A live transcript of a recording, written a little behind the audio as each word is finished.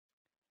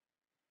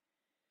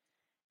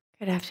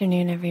Good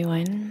afternoon,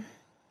 everyone.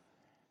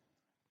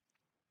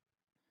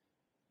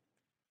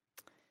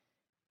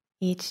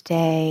 Each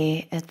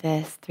day at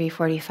this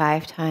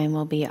 3:45 time,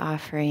 we'll be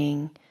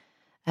offering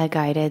a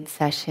guided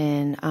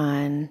session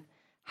on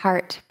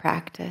heart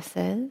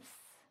practices.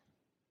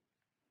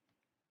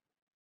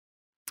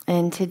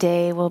 And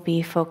today we'll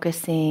be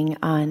focusing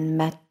on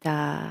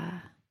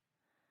metta.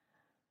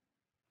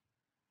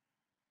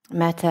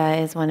 Metta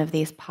is one of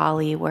these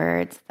Pali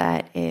words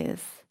that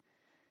is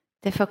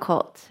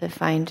difficult to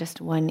find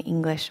just one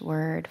English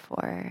word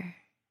for.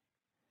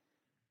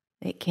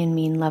 It can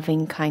mean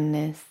loving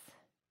kindness,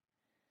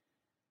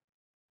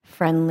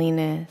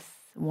 friendliness,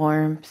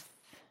 warmth,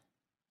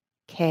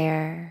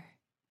 care,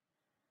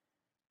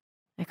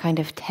 a kind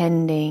of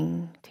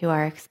tending to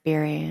our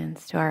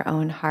experience, to our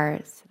own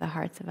hearts, to the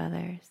hearts of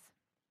others.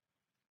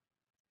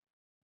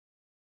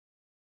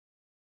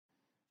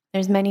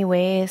 There's many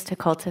ways to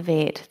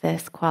cultivate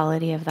this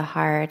quality of the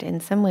heart.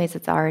 In some ways,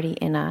 it's already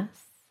in us.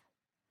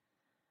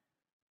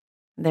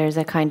 There's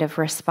a kind of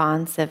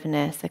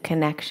responsiveness, a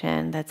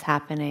connection that's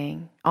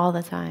happening all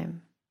the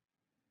time.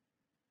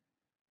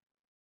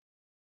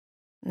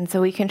 And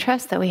so we can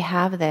trust that we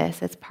have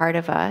this. It's part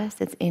of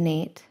us. It's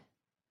innate.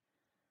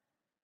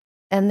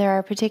 And there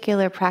are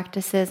particular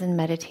practices and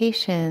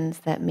meditations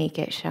that make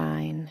it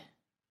shine.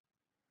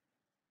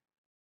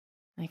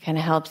 It kind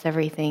of helps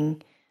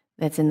everything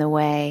that's in the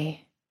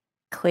way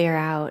clear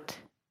out.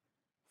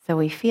 So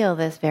we feel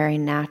this very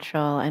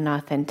natural and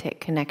authentic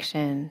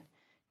connection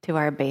to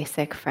our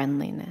basic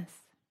friendliness.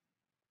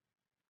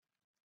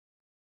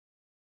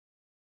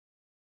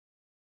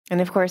 And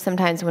of course,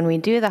 sometimes when we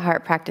do the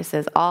heart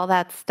practices, all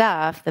that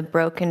stuff, the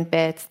broken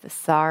bits, the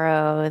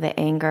sorrow, the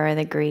anger,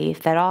 the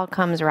grief, that all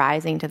comes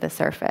rising to the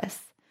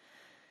surface.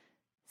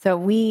 So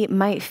we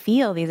might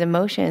feel these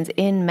emotions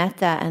in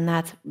metta, and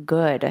that's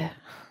good.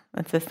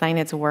 That's a sign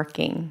it's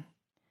working.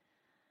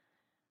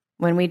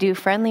 When we do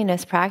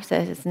friendliness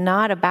practice, it's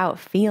not about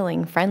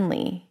feeling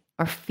friendly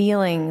or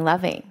feeling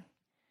loving.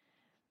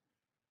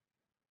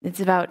 It's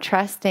about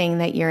trusting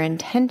that your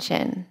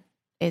intention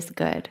is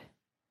good.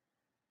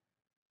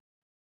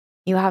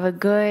 You have a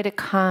good,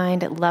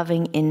 kind,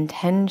 loving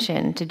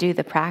intention to do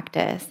the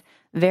practice,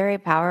 very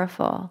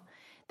powerful,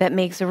 that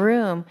makes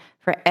room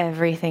for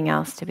everything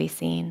else to be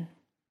seen.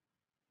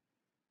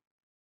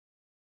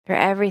 For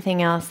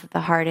everything else that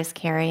the heart is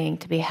carrying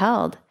to be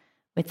held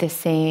with the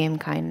same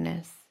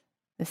kindness,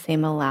 the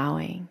same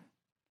allowing,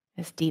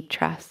 this deep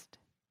trust.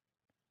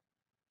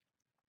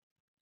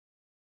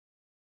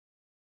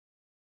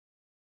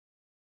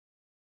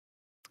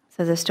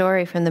 So the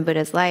story from the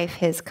Buddha's life,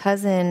 his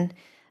cousin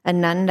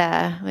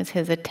Ananda was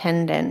his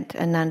attendant.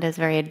 Ananda is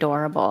very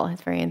adorable. He's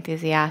very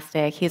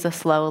enthusiastic. He's a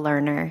slow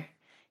learner.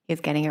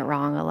 He's getting it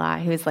wrong a lot.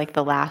 He was like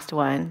the last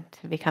one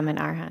to become an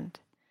arhat.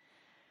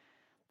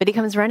 But he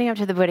comes running up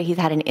to the Buddha. He's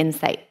had an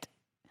insight.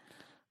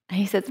 And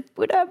he says,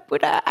 Buddha,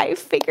 Buddha, I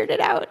figured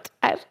it out.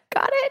 I've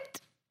got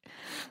it.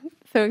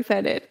 So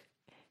excited.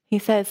 He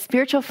says,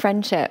 spiritual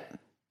friendship,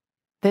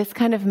 this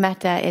kind of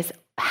metta is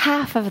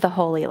half of the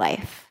holy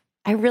life.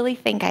 I really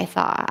think I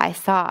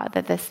saw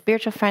that this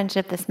spiritual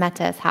friendship, this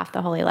metta, is half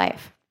the holy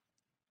life.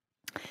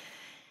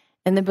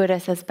 And the Buddha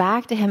says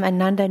back to him,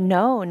 Ananda,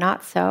 no,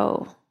 not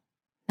so.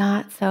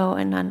 Not so,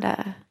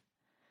 Ananda.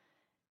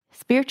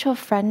 Spiritual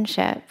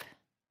friendship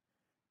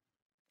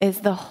is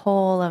the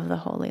whole of the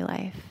holy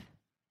life.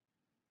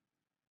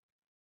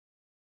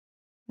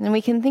 And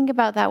we can think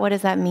about that. What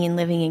does that mean?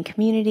 Living in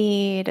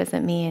community? Does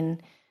it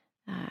mean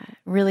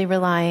really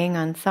relying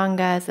on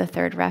Sangha as a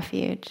third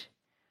refuge?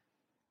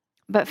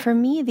 But for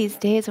me these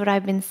days, what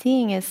I've been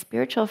seeing is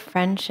spiritual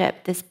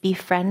friendship, this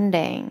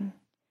befriending,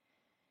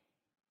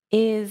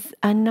 is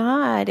a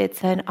nod.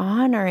 It's an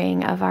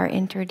honoring of our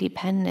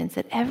interdependence.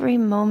 At every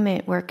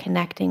moment, we're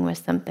connecting with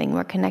something.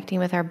 We're connecting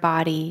with our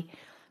body.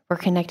 We're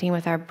connecting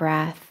with our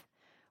breath.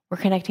 We're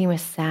connecting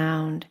with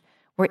sound.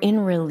 We're in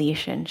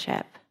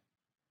relationship.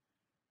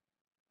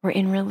 We're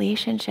in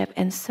relationship.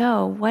 And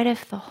so what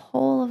if the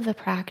whole of the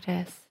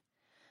practice,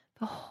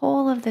 the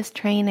whole of this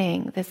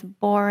training, this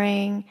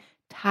boring,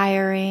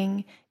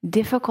 tiring,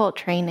 difficult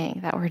training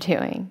that we're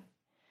doing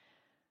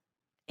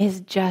is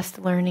just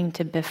learning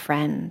to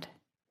befriend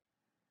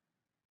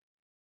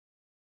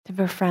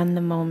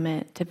the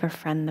moment, to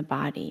befriend the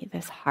body,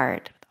 this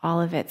heart, with all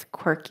of its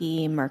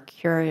quirky,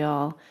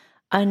 mercurial,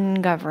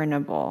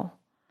 ungovernable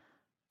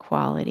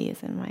qualities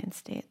and mind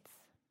states.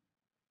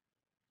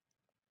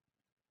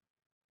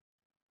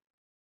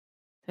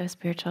 So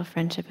spiritual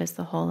friendship is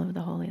the whole of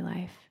the holy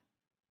life.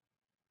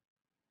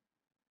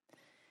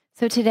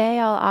 So today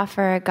I'll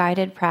offer a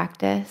guided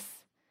practice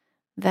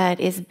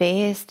that is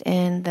based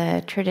in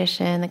the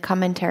tradition, the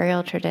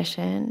commentarial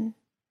tradition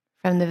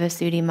from the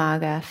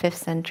Visuddhimagga, 5th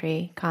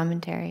century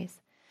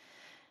commentaries.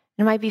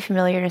 It might be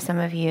familiar to some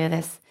of you,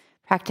 this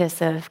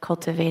practice of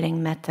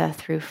cultivating metta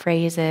through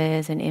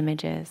phrases and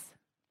images.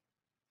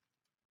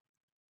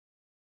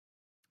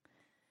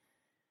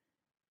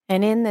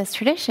 And in this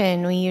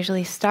tradition, we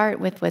usually start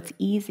with what's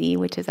easy,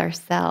 which is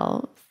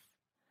ourselves.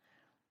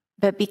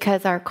 But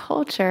because our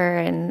culture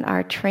and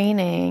our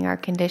training, our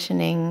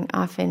conditioning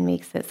often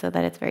makes it so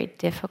that it's very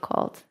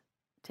difficult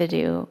to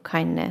do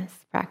kindness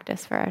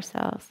practice for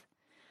ourselves,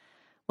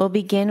 we'll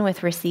begin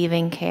with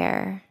receiving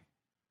care,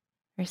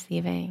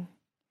 receiving.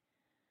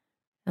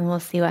 And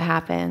we'll see what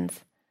happens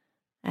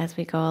as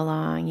we go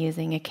along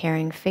using a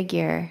caring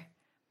figure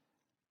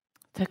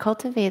to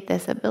cultivate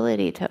this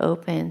ability to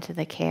open to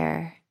the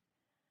care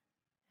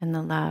and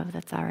the love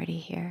that's already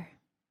here.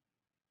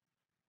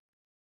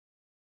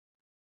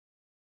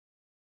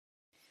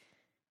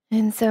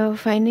 And so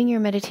finding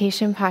your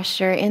meditation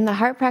posture in the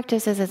heart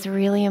practices, it's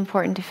really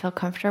important to feel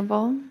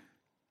comfortable.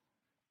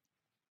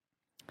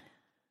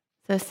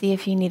 So see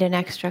if you need an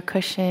extra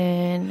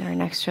cushion or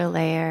an extra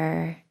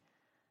layer.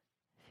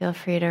 Feel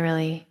free to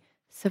really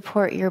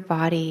support your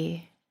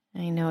body.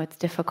 I know it's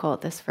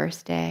difficult this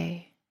first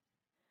day.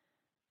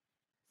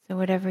 So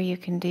whatever you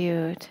can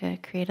do to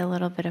create a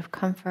little bit of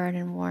comfort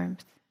and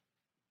warmth.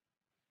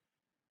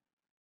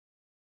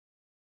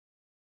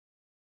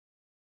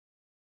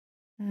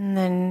 And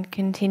then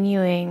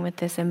continuing with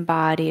this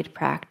embodied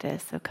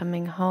practice, so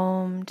coming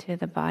home to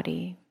the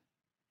body.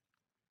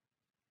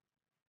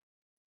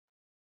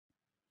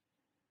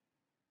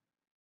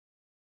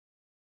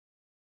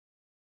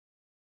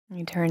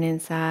 You turn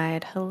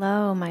inside,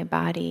 hello, my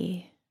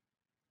body.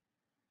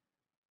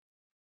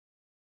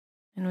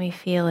 And we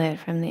feel it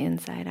from the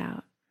inside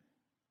out.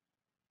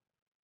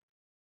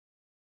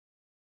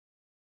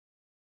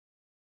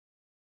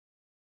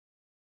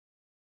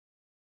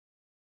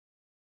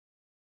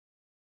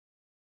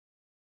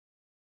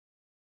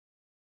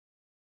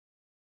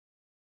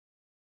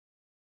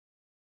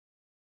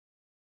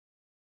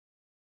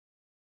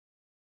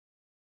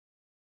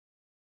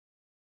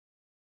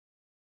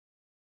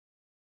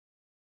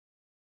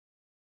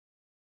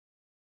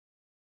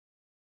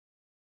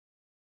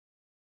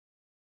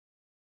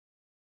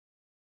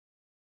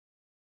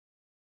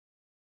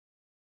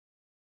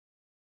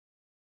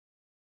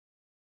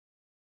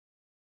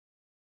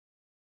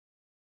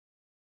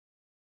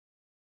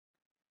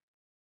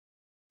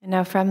 And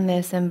now from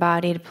this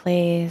embodied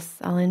place,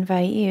 I'll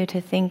invite you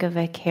to think of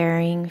a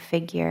caring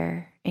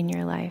figure in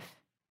your life.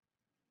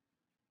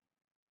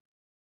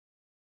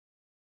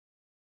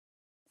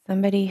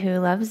 Somebody who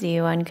loves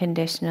you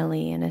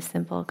unconditionally in a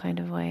simple kind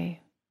of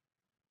way.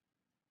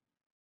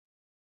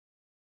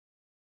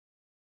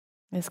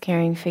 This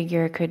caring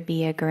figure could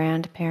be a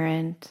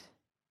grandparent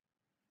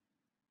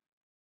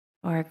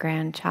or a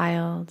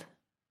grandchild.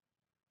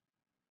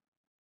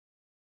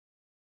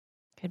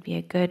 Could be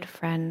a good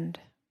friend.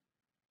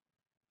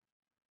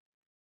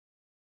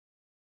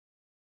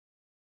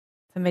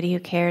 Somebody who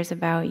cares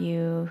about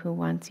you, who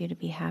wants you to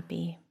be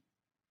happy.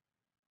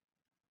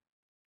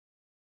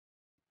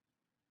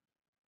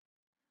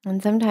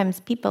 And sometimes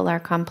people are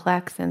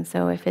complex, and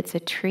so if it's a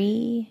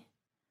tree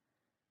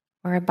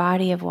or a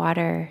body of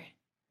water,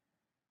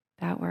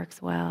 that works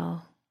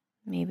well.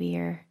 Maybe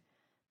your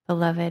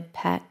beloved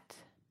pet.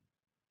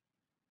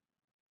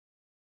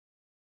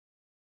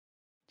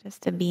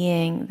 Just a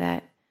being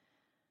that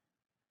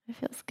it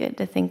feels good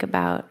to think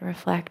about,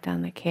 reflect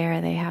on the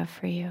care they have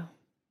for you.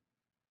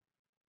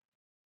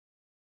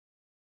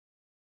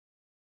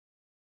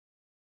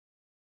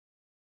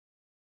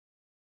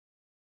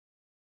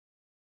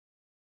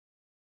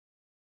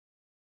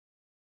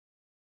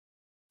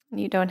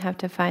 You don't have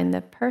to find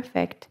the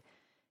perfect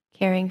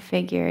caring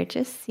figure,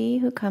 just see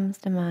who comes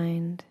to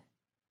mind.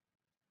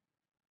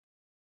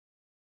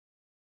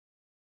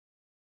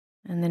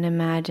 And then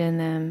imagine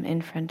them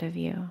in front of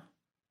you.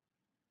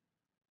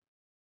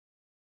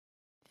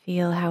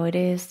 Feel how it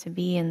is to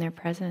be in their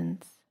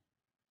presence.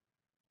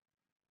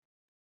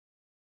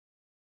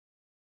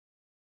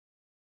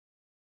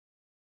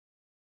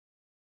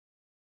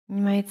 You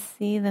might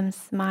see them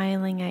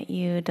smiling at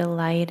you,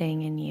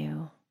 delighting in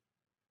you.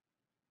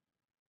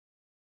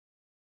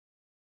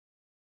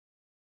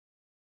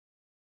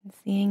 And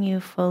seeing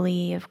you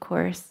fully, of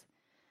course,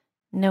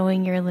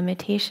 knowing your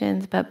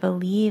limitations, but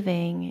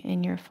believing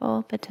in your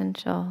full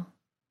potential.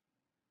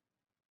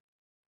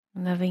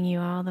 Loving you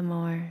all the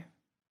more.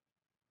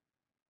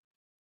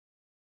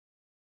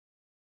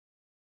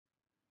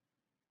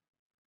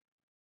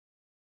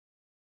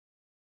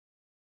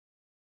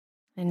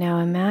 And now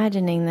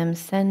imagining them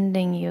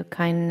sending you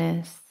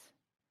kindness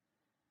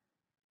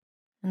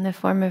in the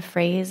form of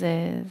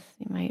phrases.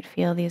 You might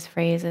feel these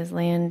phrases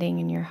landing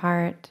in your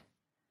heart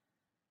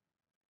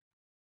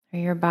or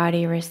your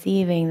body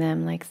receiving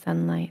them like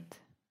sunlight.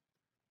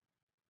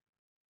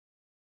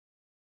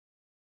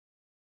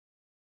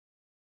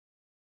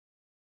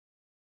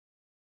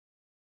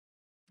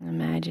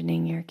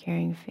 Imagining your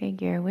caring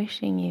figure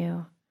wishing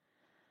you,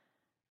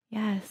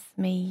 yes,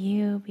 may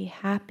you be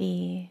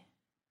happy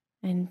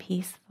and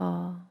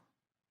peaceful.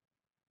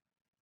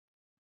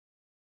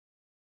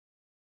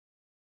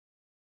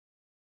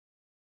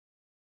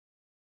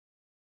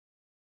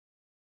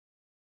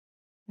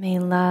 May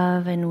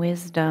love and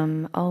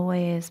wisdom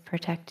always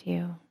protect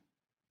you.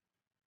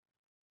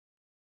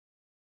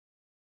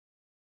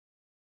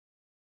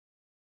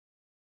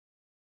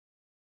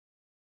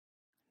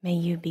 May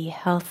you be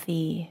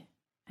healthy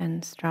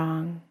and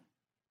strong.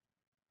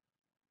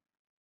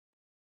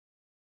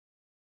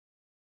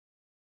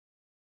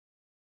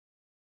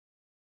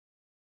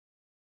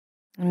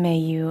 May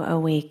you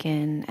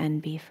awaken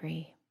and be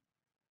free.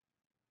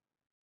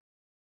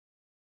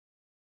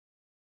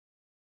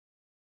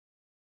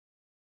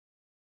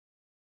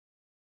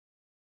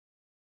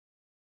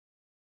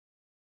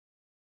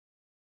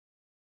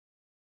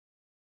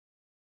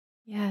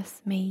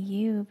 Yes, may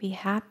you be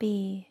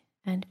happy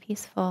and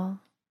peaceful.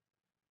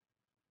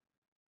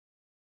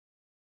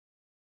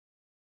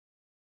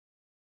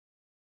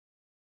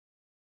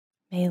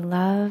 May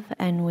love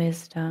and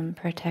wisdom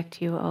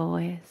protect you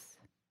always.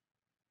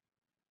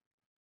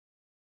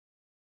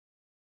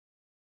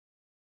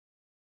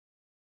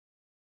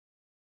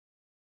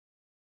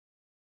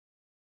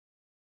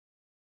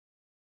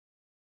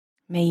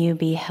 May you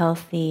be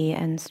healthy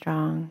and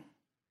strong.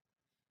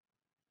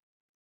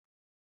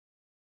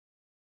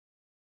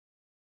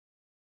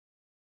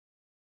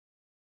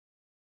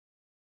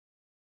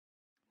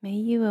 May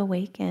you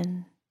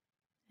awaken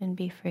and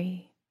be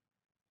free.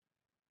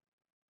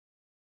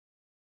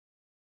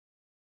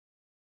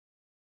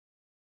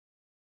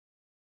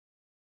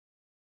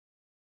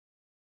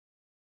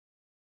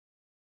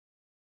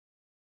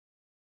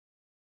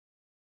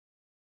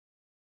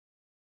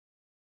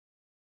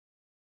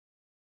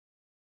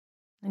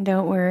 And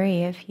don't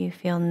worry if you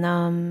feel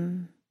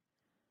numb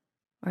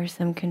or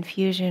some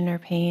confusion or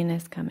pain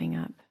is coming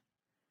up.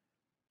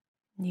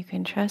 You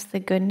can trust the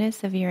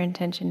goodness of your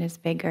intention is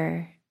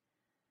bigger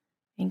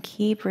and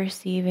keep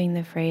receiving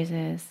the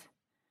phrases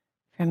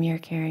from your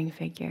caring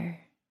figure,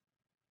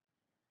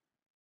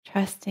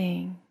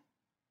 trusting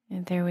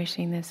that they're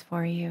wishing this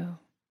for you.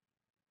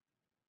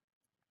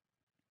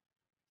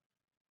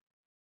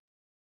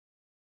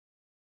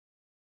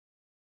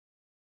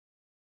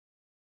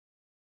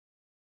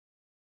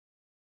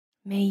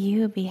 May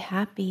you be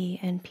happy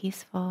and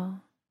peaceful.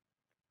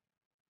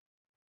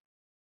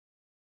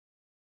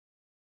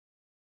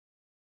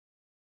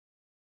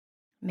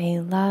 May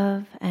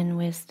love and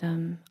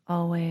wisdom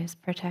always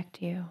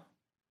protect you.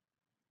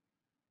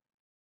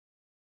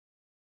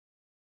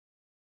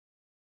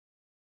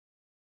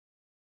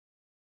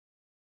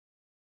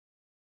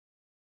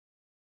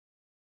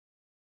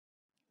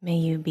 May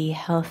you be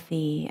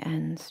healthy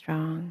and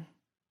strong.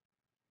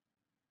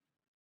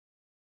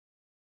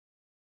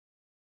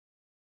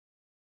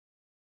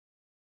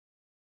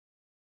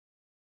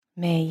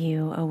 May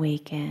you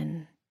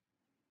awaken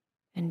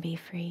and be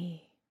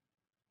free.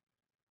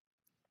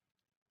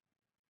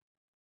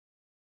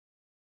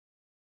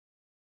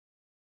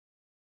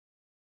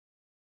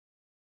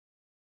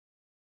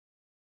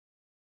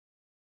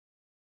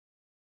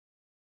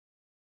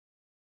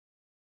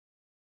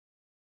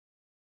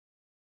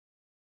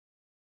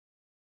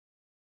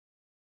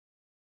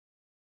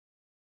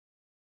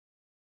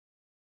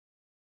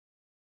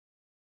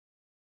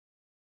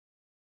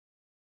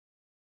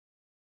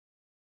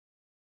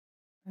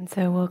 And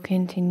so we'll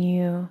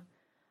continue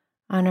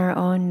on our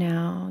own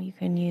now. You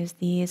can use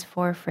these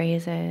 4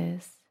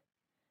 phrases.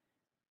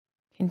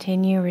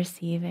 Continue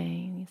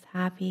receiving these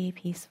happy,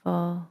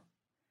 peaceful,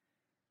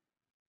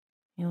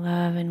 may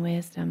love and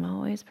wisdom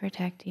always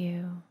protect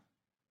you.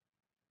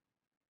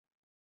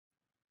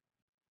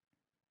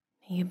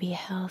 May you be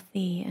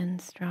healthy and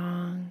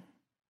strong.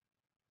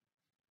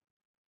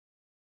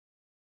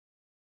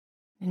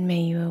 And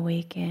may you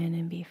awaken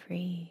and be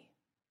free.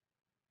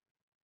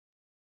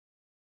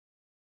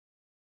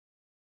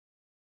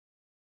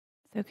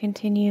 So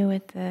continue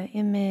with the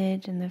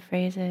image and the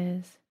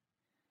phrases.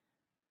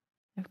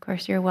 Of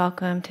course, you're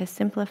welcome to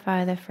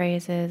simplify the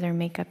phrases or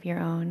make up your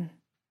own.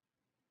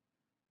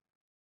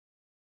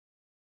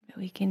 But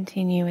we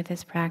continue with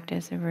this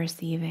practice of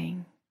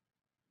receiving,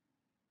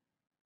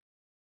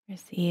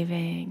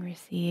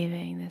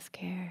 receiving this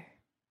care.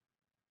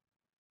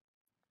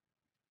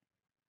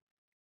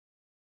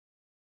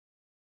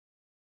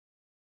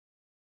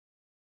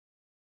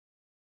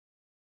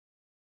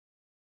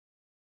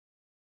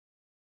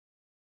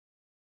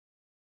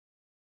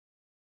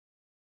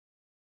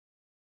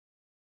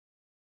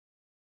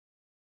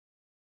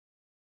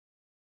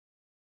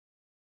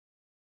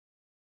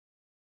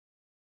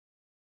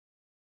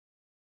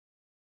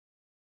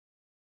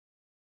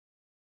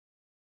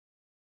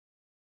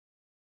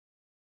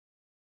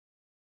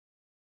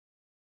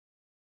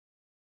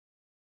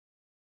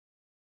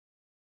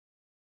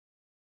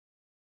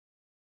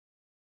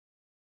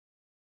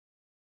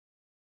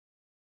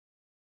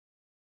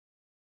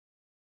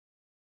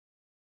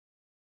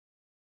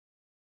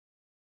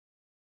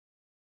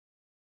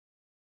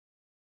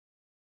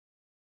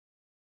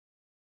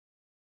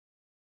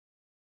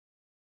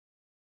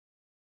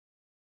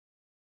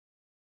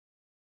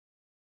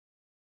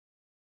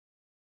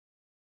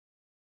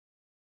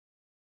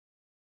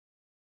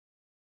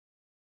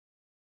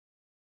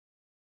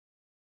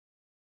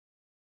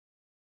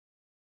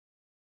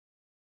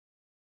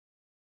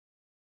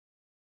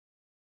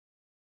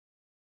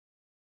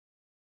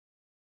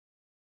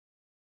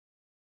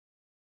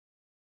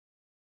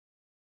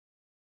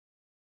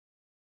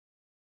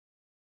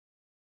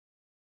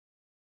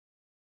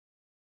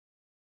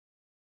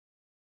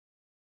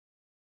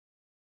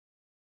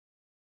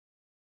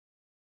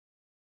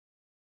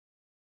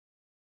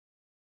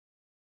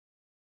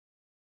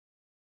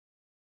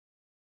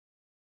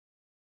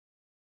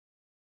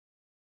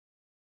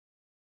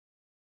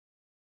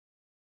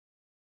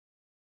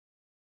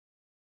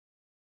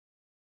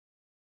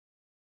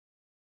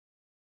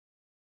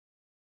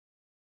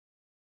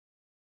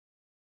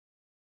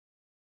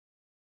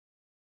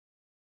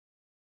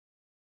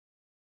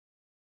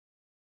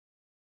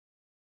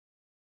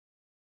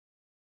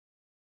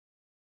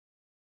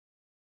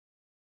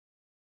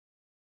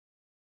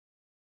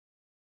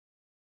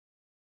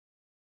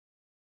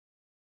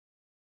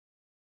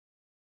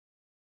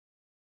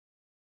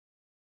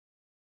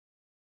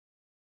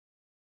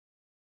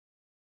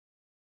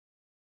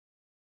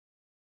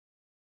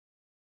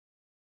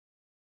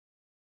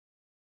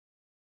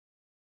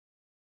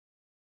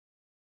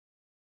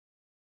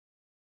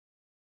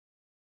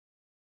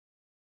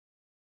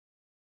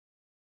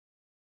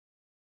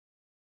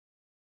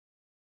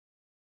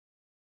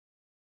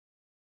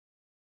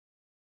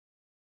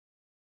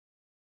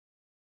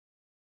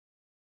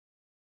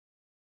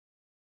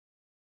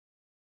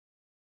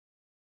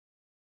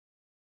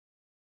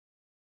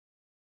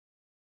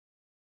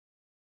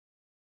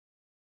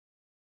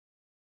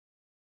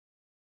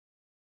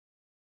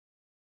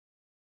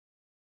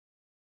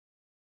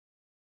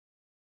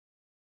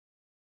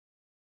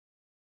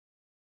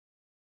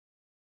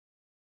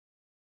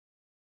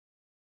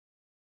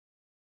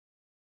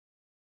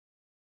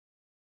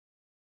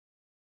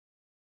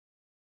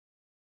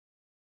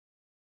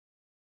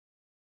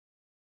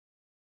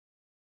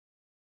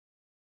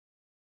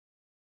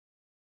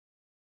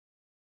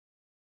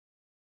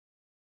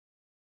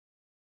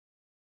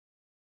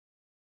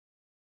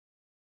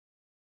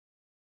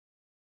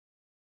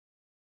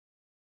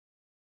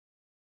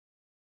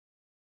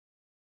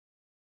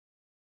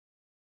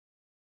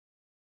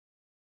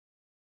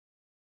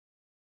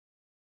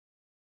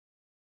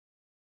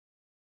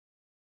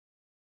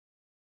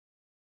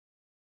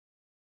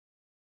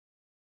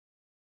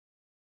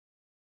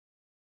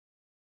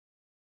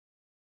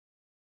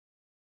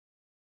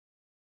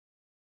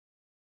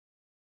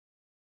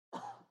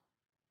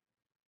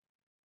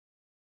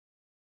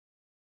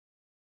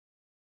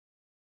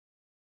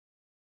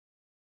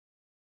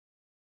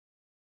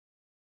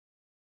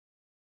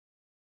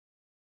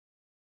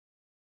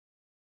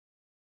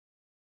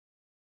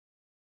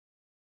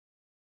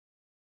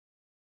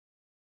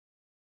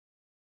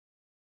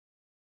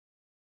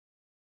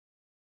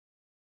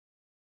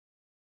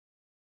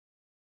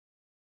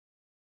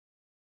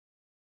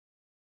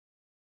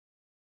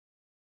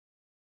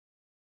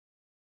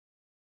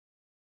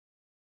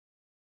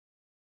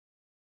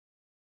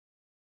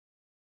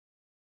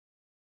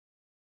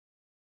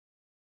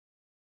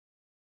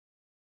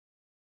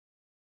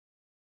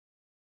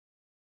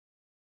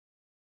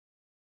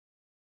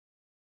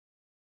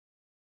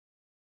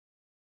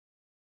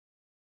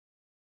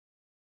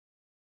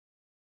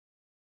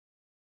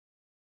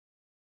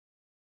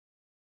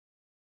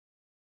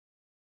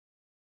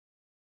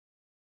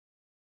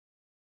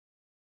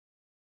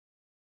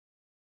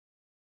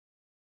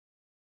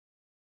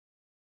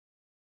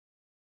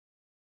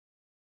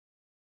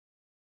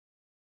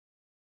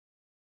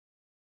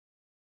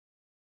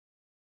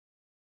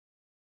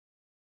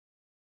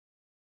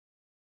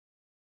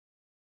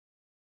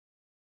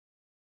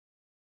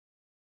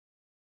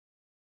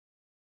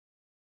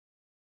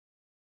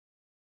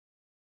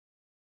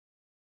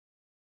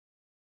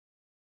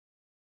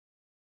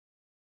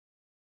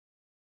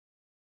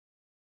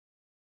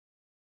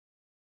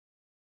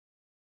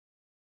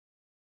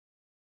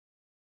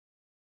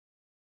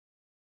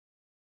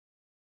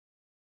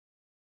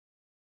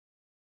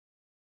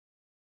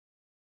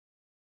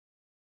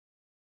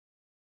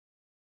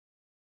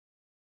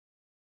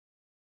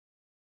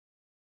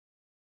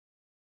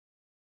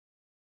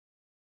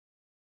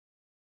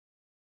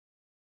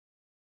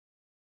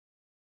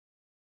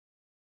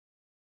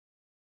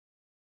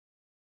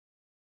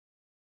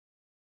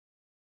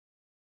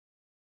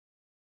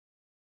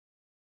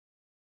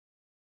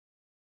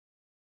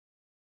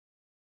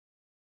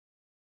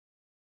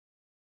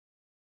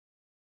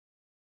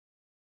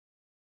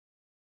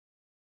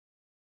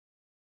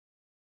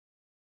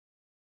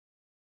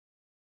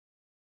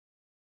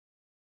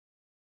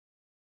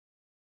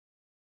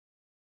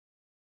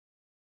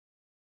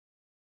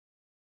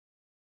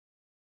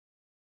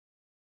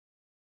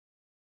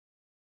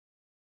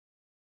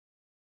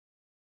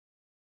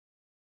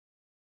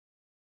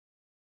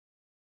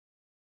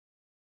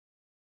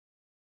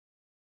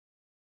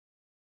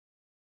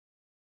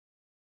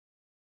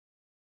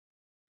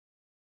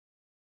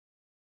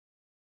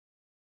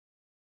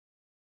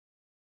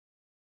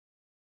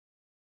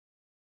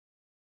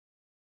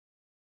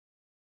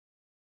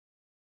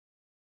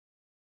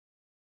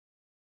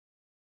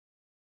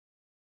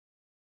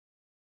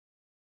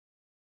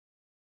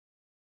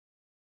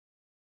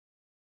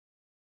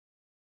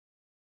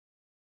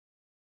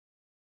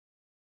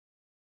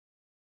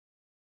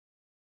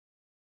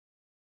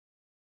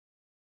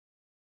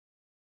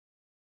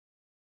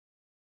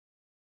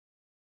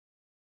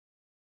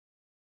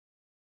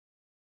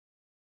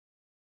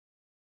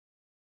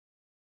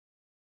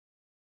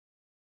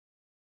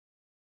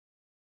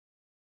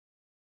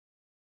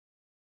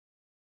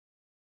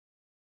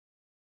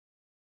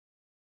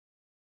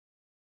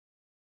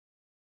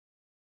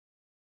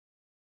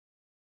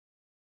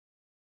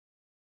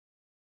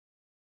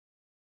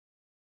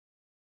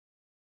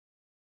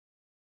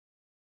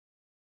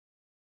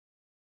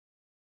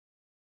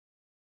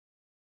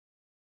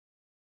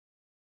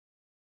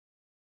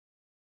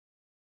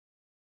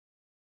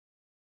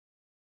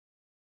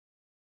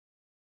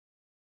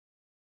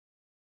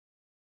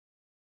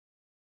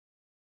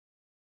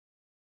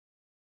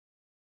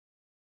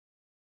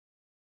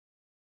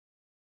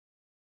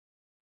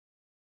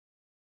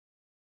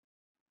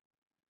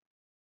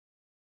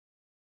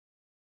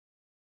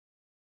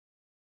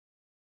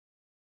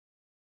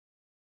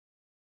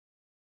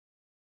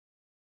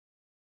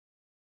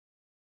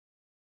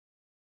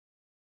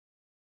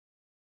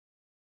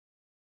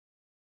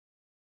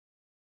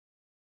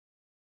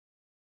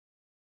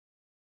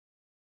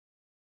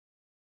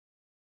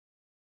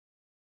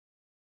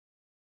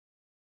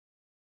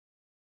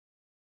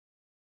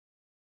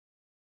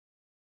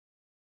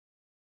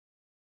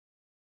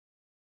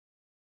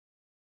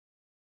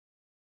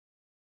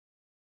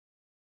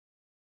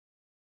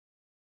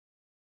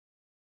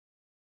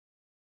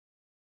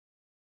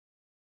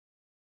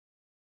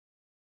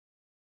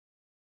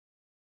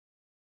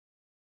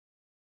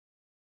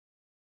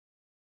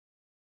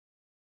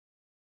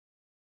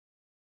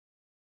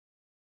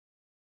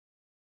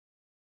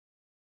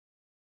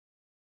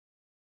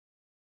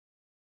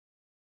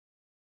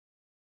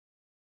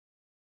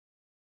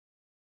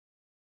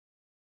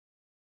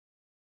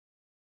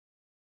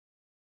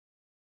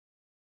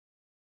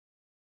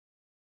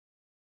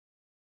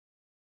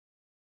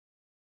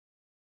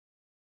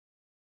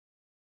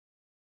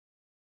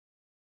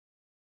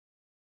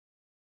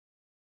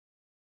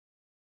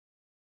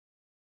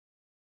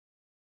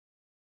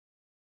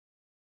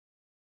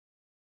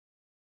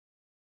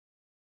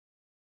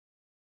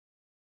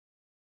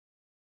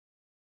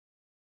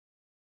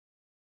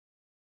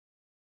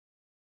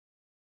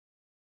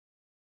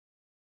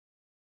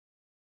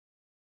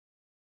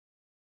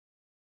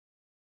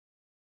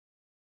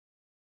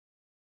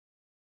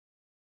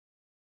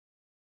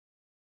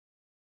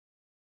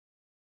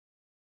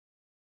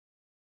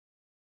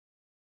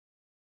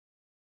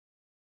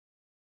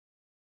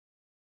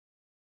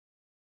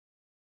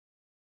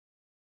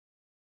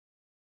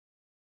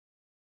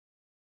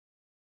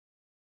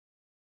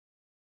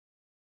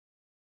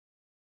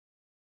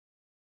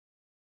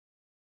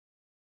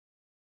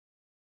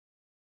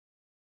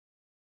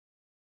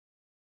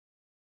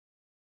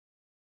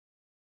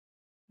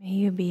 May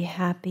you be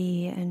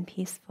happy and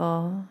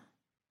peaceful.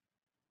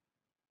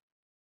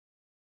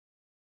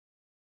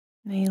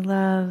 May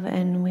love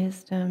and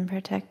wisdom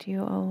protect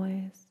you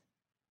always.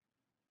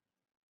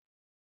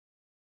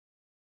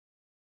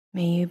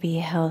 May you be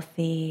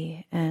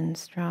healthy and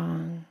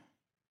strong.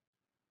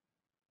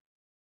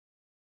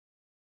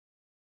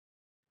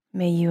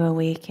 May you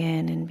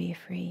awaken and be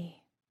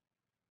free.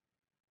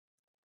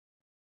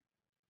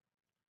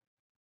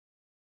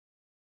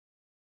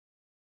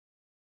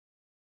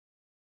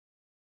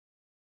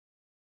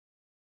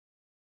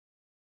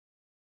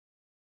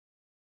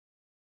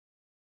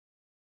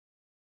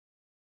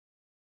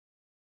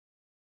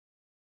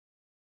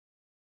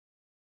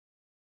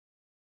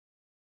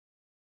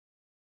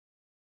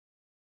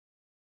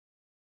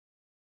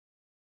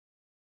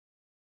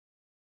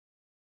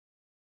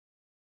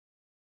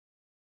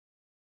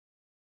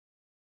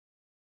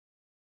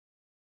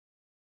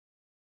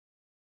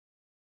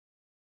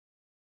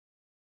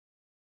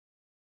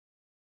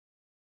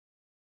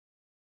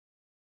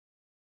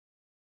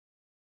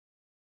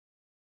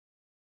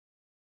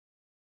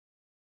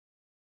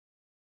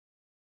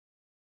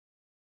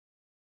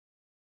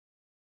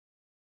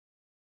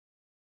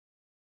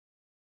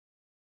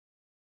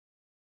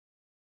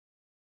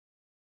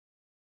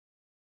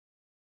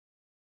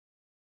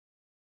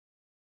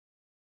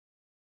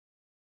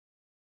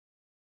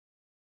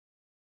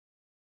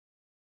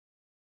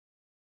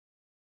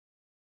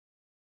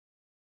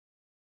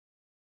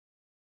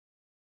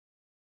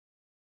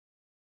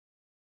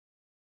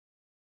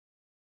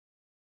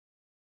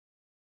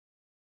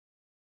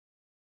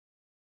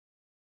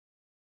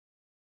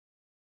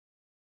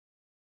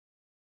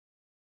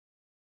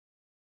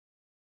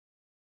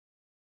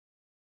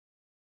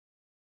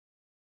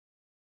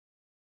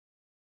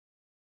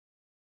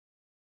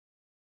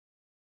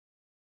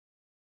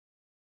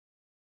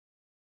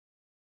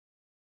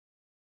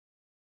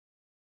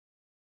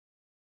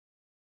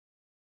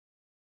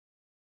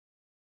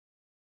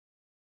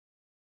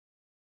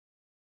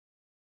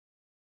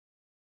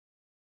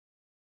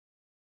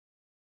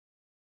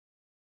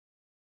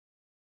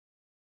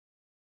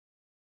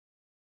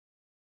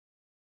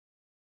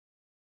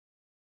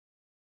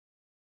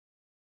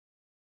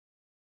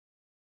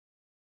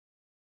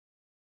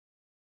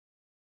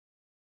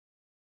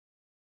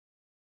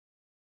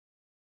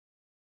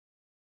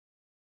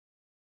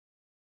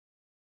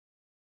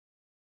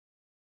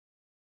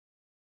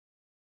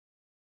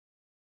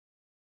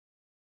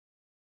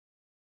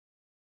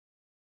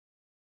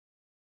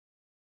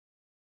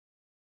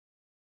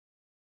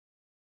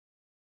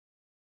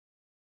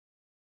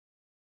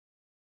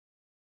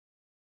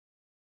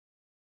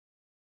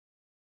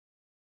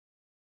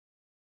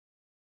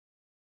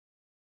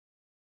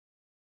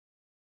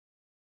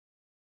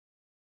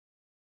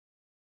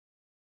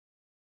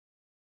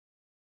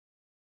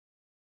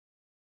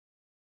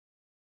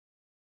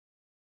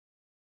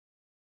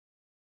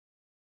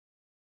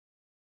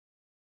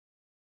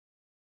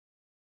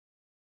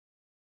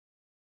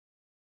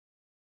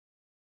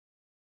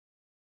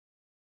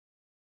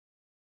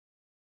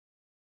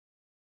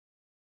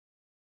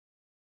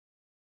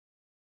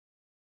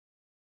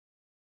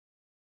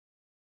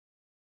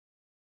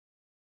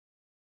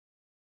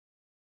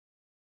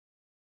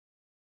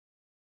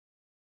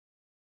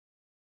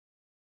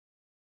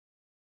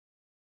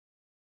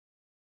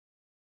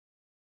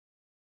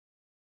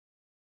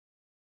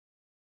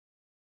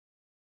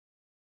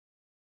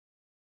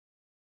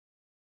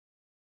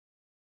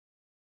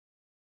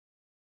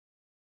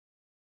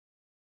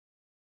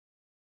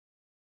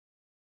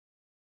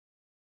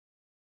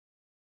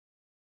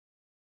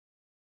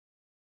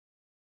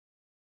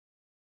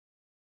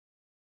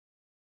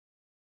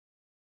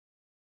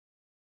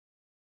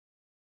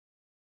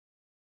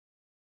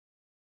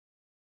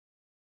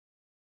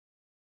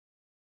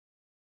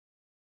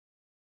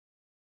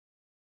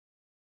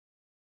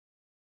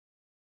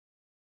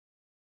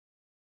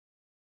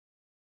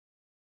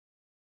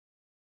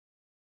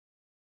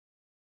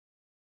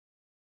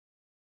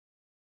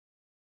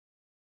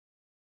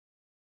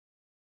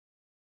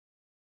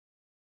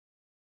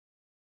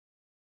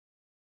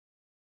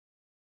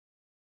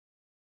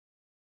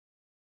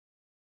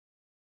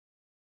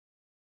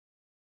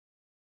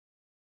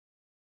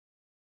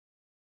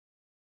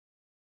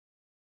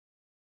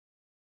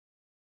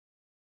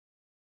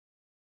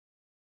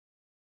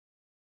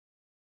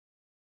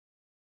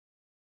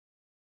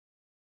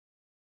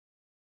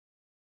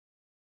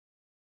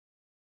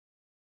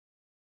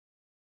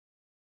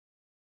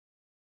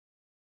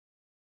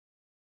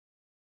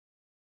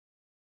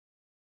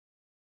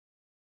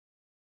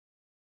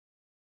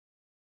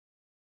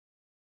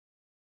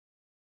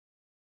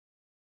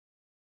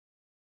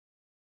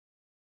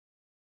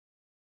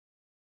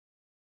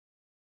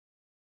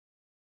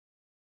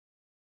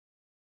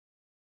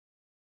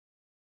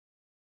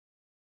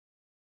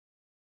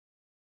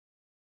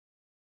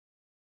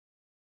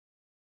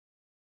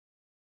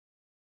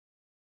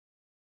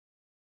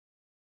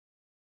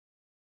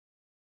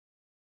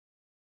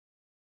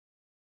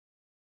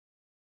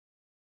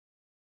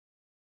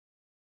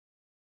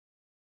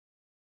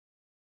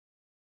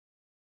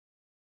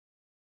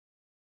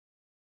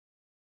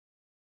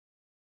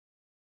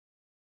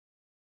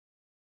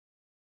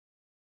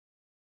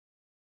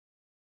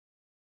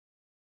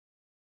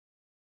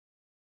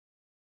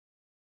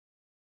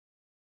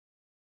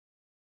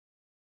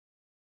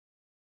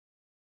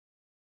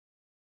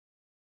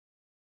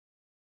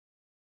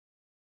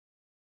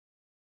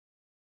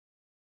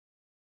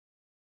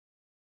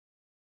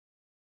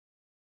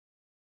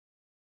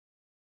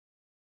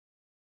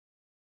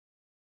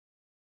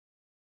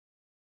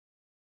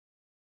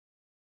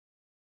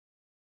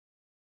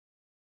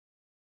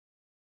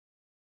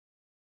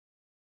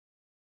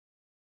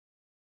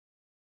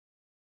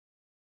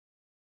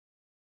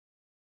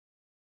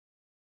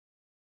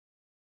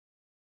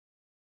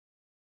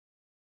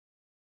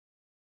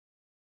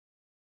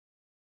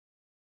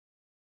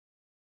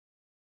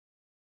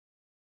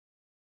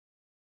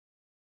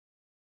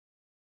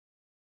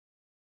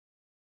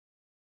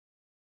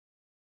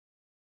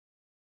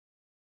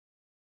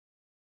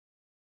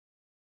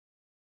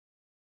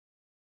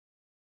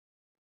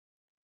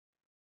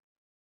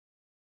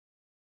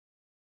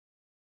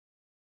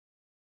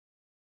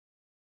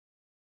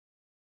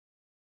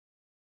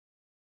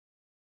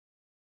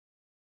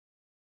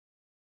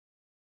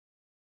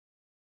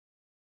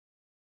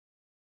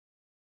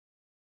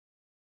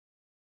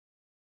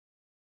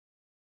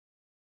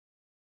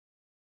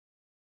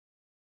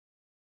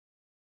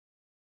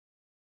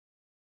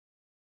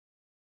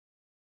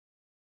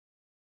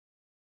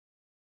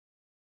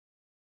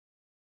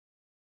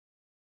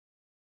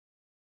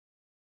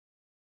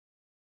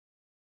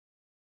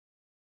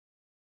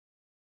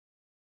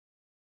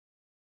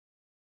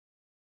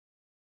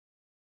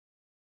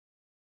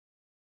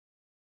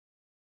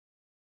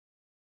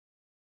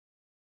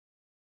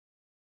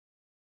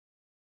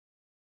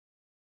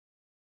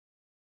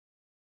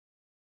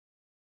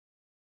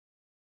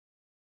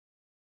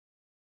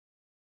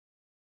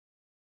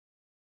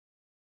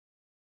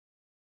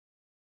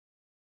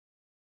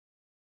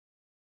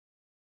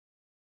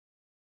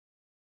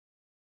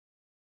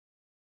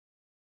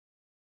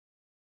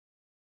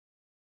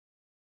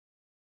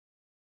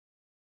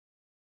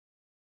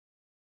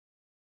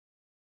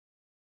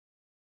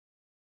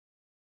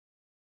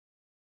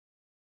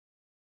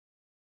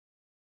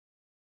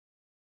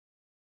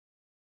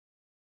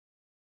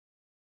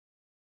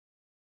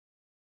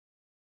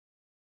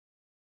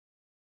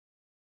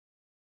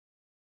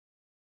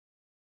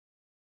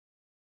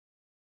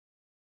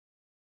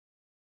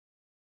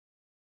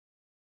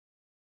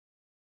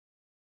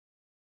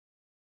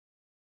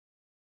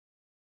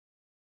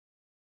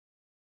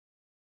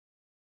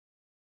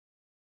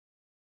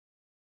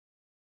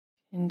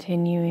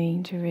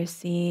 Continuing to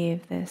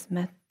receive this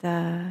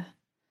metta,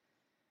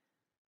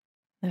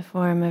 the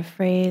form of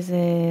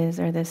phrases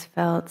or this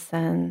felt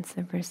sense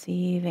of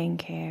receiving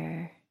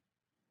care.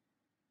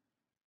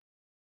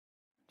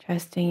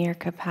 Trusting your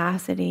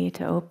capacity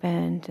to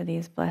open to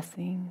these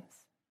blessings.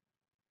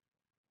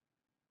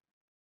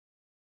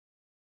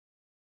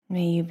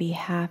 May you be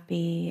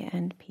happy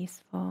and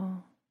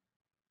peaceful.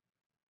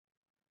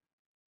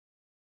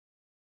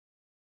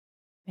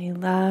 May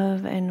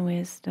love and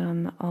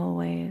wisdom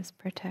always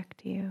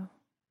protect you.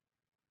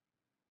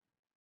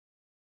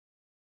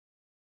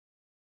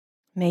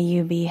 May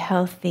you be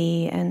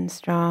healthy and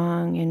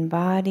strong in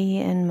body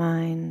and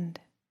mind.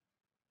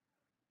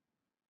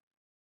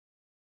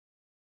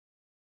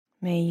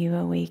 May you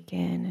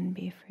awaken and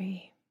be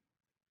free.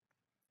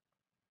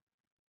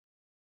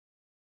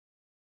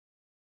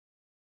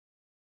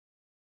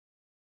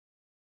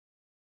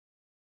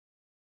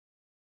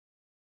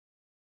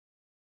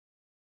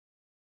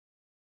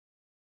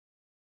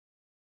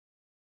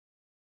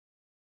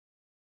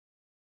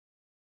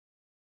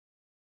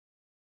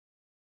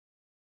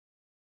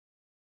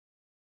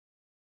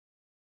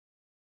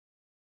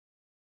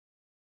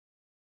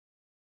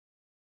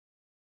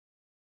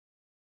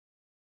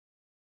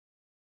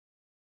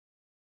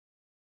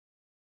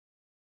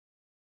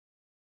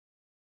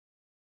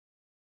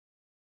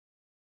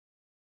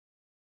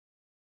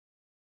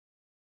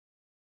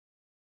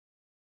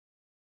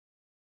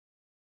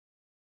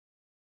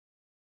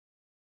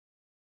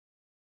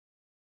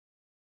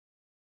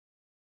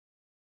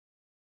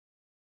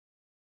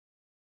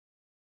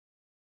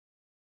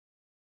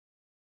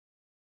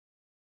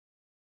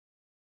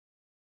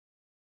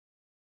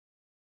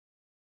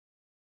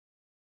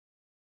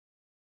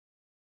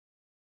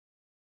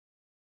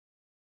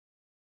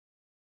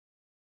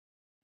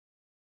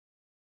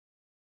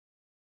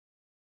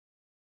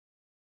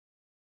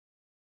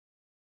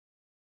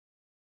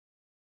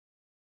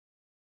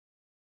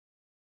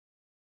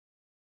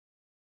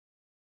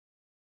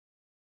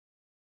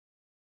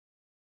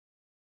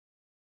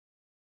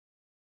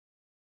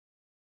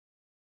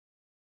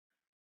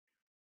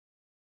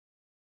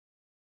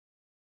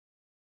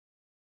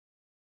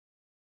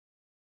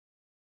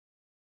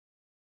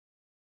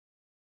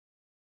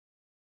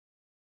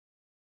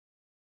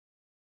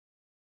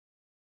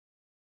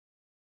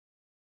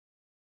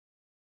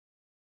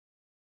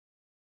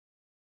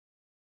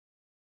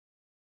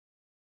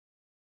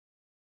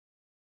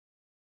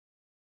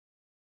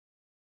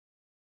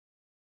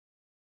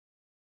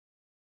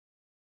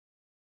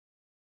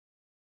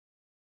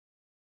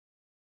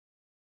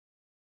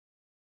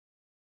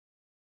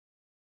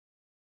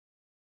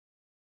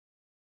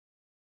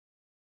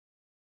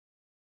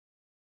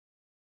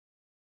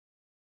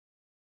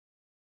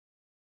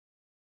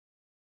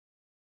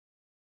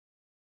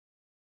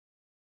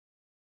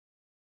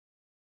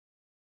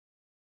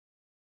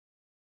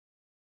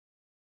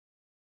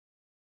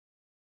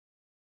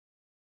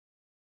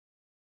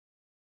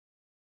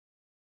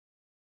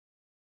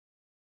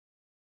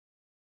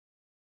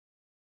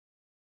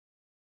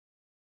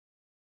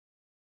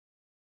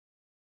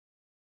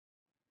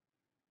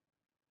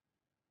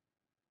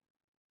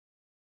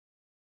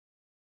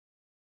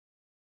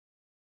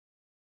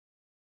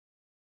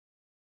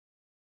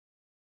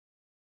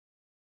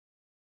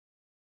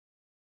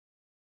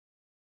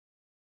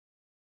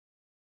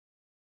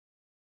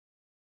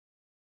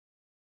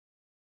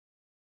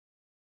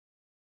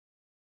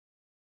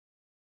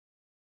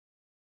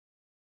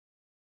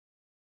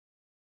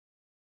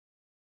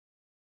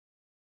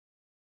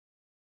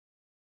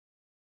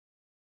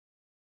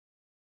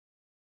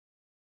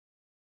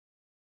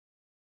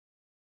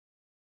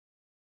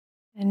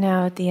 And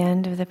now at the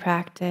end of the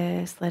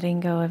practice, letting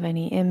go of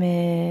any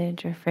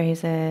image or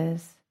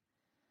phrases,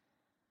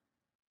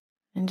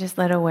 and just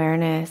let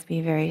awareness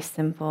be very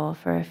simple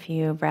for a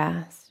few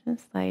breaths.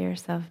 Just let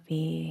yourself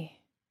be.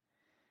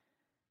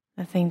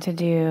 Nothing to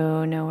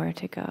do, nowhere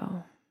to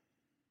go.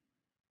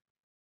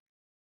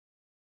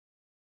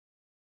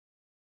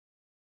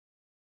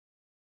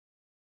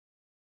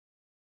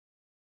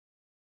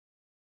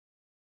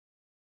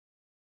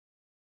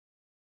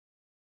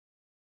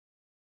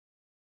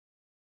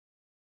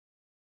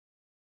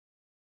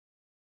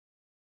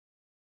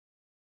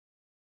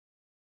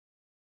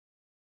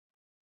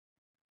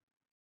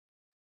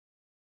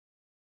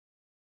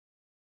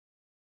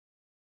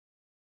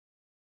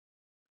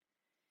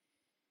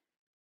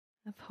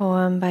 A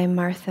poem by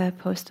Martha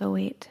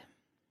Postlewaite.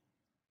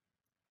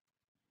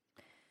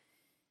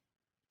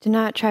 Do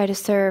not try to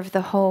serve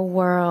the whole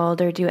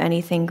world or do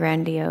anything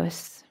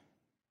grandiose.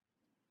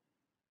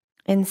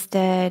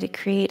 Instead,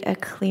 create a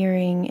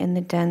clearing in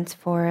the dense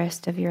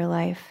forest of your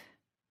life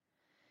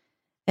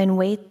and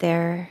wait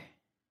there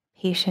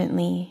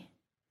patiently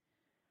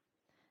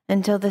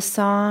until the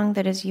song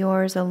that is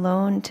yours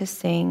alone to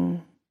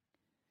sing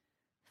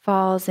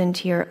falls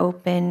into your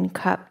open,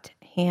 cupped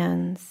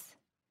hands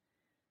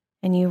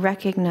and you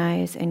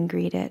recognize and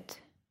greet it.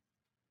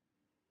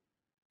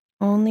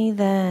 Only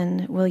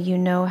then will you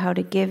know how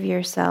to give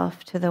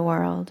yourself to the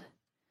world,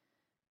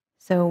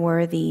 so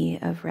worthy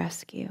of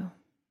rescue.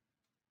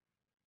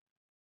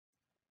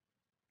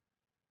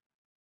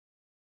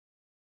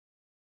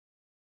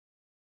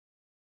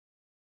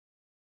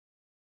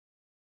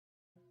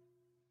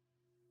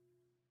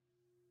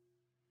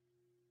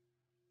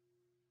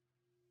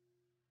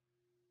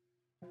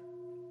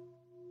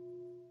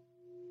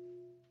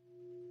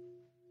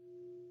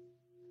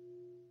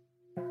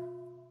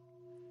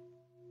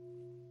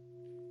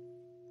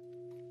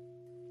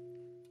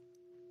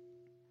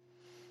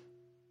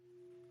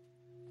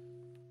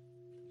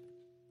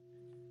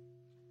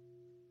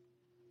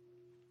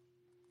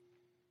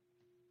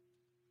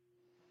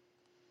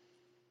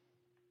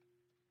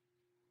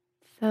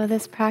 So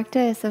this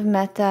practice of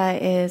metta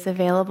is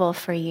available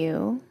for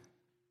you.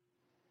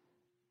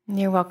 And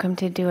you're welcome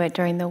to do it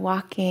during the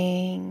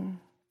walking,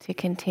 to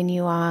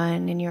continue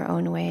on in your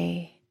own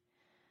way.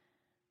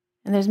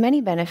 And there's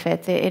many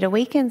benefits. It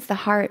awakens the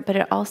heart, but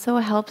it also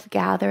helps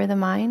gather the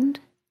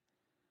mind.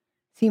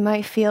 So you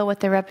might feel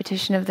with the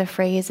repetition of the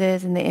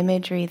phrases and the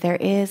imagery, there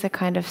is a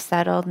kind of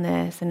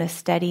settledness and a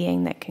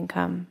steadying that can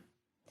come.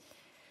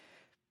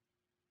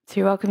 So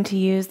you're welcome to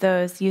use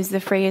those. Use the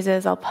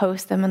phrases. I'll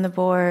post them on the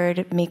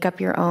board. Make up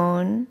your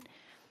own.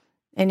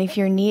 And if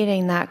you're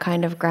needing that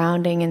kind of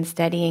grounding and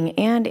steadying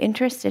and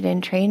interested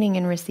in training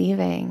and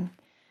receiving,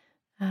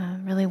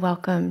 really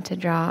welcome to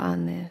draw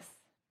on this.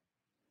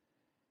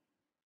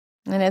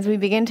 And as we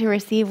begin to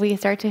receive, we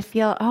start to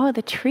feel, oh,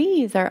 the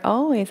trees are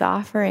always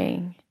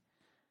offering.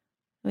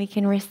 We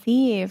can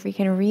receive, we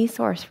can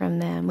resource from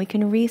them. We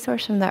can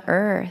resource from the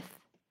earth,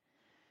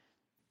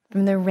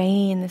 from the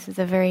rain. This is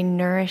a very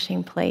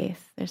nourishing place.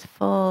 There's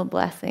full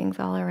blessings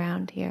all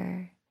around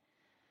here.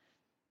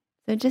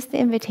 So just the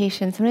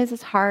invitation. Sometimes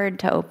it's hard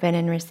to open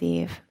and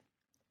receive.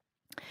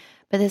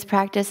 But this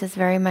practice is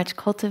very much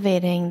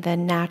cultivating the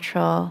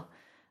natural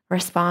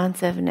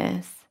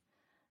responsiveness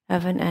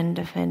of an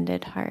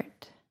undefended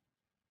heart.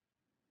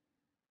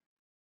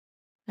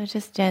 So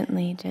just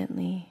gently,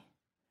 gently,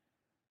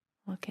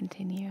 we'll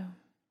continue.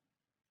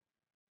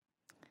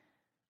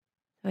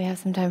 So we have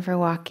some time for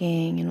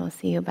walking, and we'll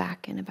see you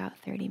back in about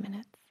 30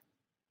 minutes.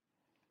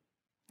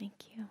 Thank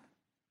you.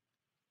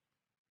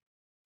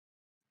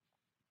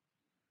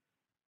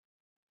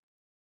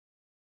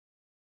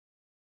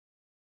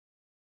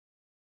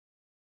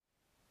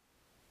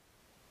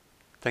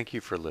 Thank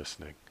you for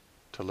listening.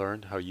 To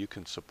learn how you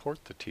can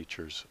support the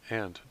teachers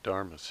and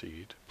Dharma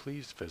Seed,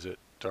 please visit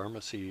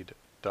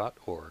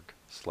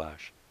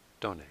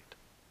dharmaseed.org/donate.